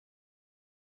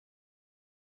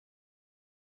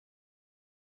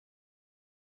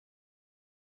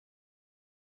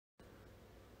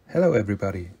Hello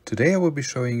everybody, today I will be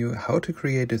showing you how to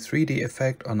create a 3D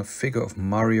effect on a figure of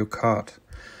Mario Kart.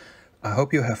 I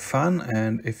hope you have fun,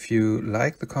 and if you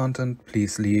like the content,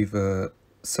 please leave a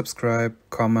subscribe,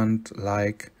 comment,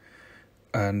 like,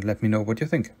 and let me know what you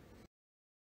think.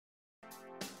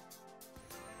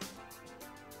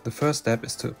 The first step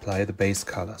is to apply the base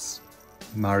colors.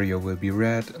 Mario will be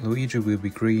red, Luigi will be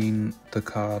green, the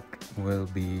kart will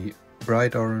be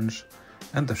bright orange,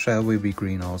 and the shell will be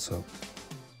green also.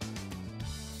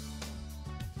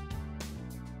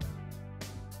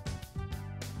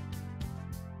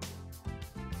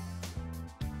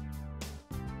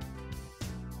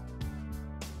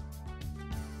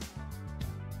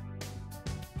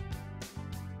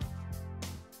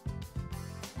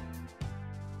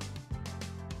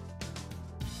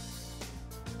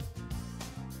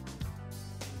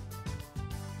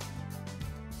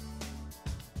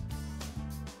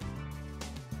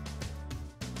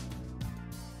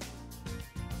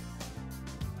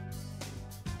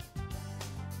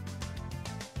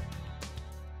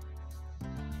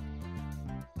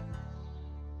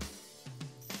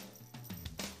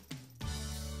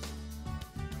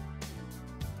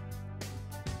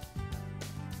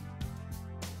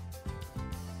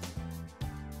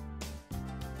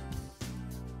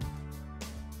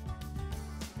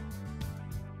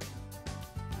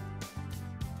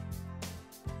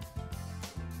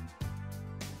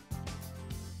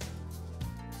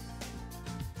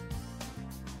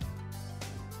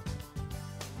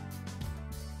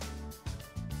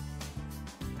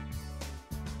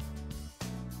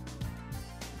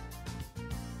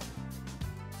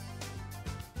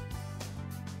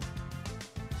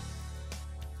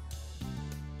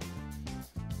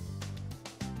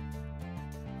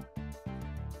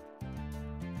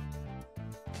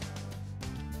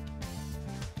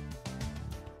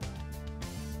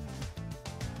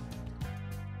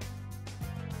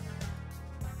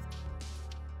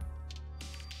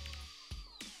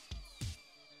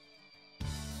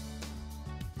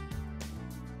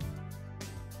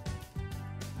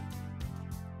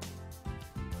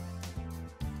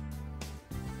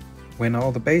 When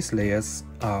all the base layers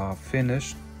are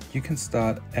finished, you can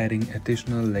start adding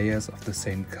additional layers of the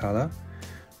same color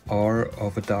or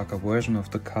of a darker version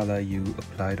of the color you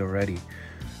applied already.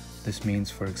 This means,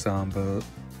 for example,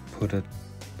 put a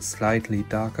slightly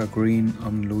darker green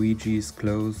on Luigi's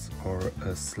clothes or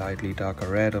a slightly darker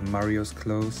red on Mario's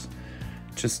clothes,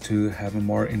 just to have a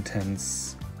more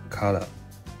intense color.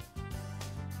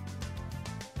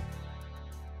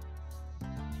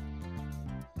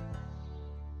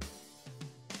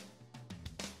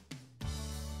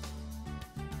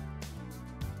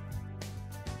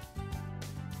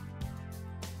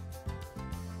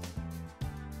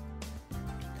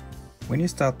 When you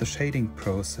start the shading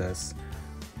process,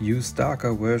 use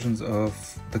darker versions of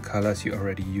the colors you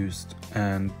already used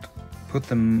and put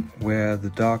them where the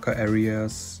darker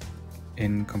areas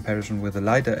in comparison with the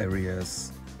lighter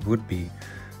areas would be.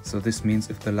 So this means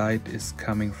if the light is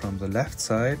coming from the left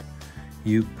side,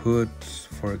 you put,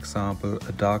 for example,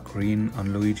 a dark green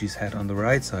on Luigi's head on the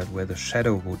right side where the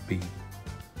shadow would be.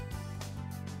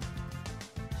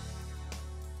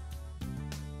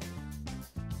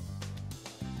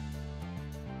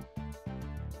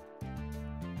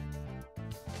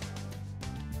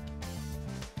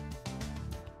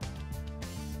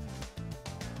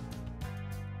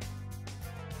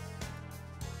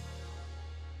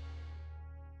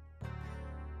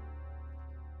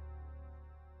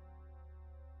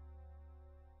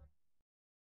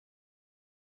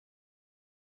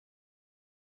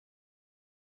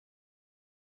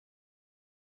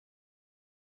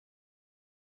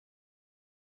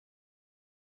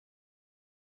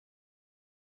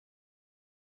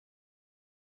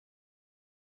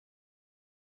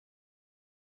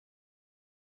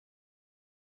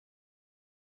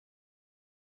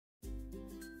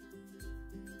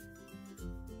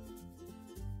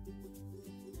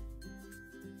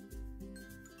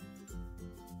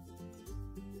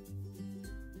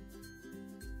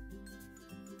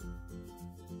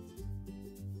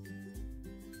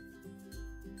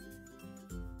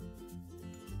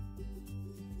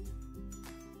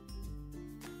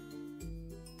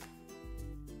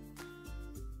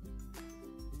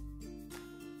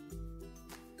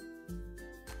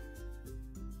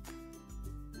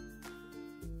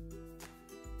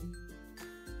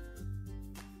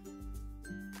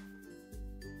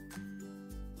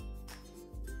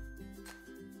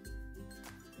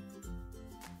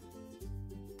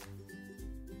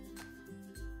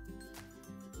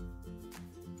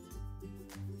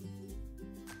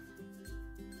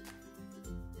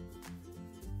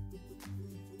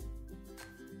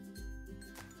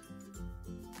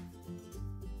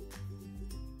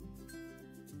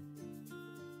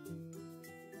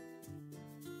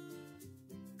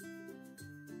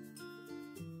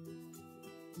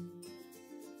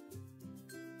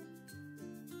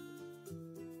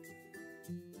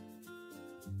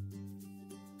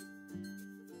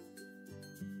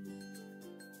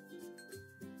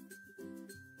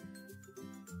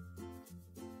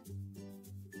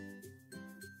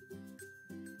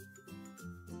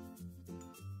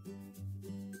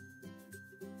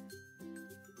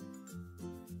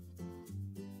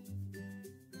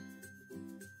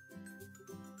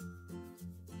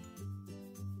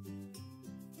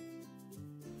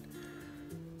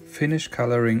 Finish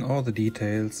coloring all the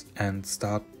details and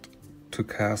start to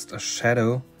cast a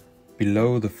shadow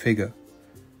below the figure.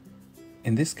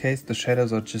 In this case, the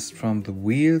shadows are just from the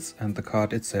wheels and the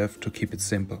card itself to keep it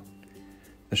simple.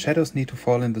 The shadows need to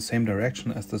fall in the same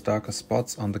direction as the darker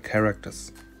spots on the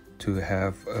characters to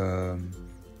have a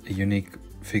unique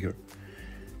figure.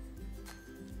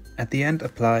 At the end,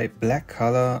 apply black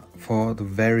color for the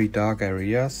very dark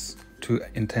areas to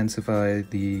intensify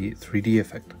the 3D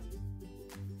effect.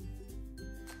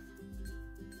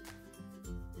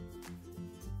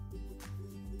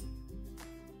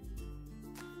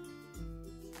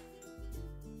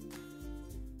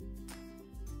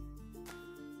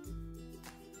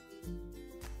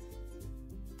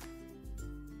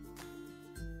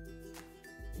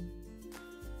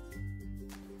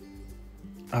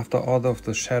 After all of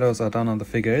the shadows are done on the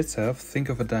figure itself, think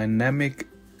of a dynamic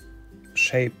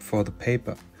shape for the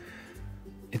paper.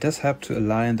 It does help to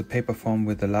align the paper form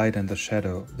with the light and the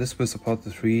shadow. This will support the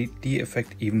 3D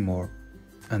effect even more.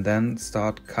 And then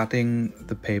start cutting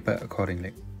the paper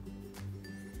accordingly.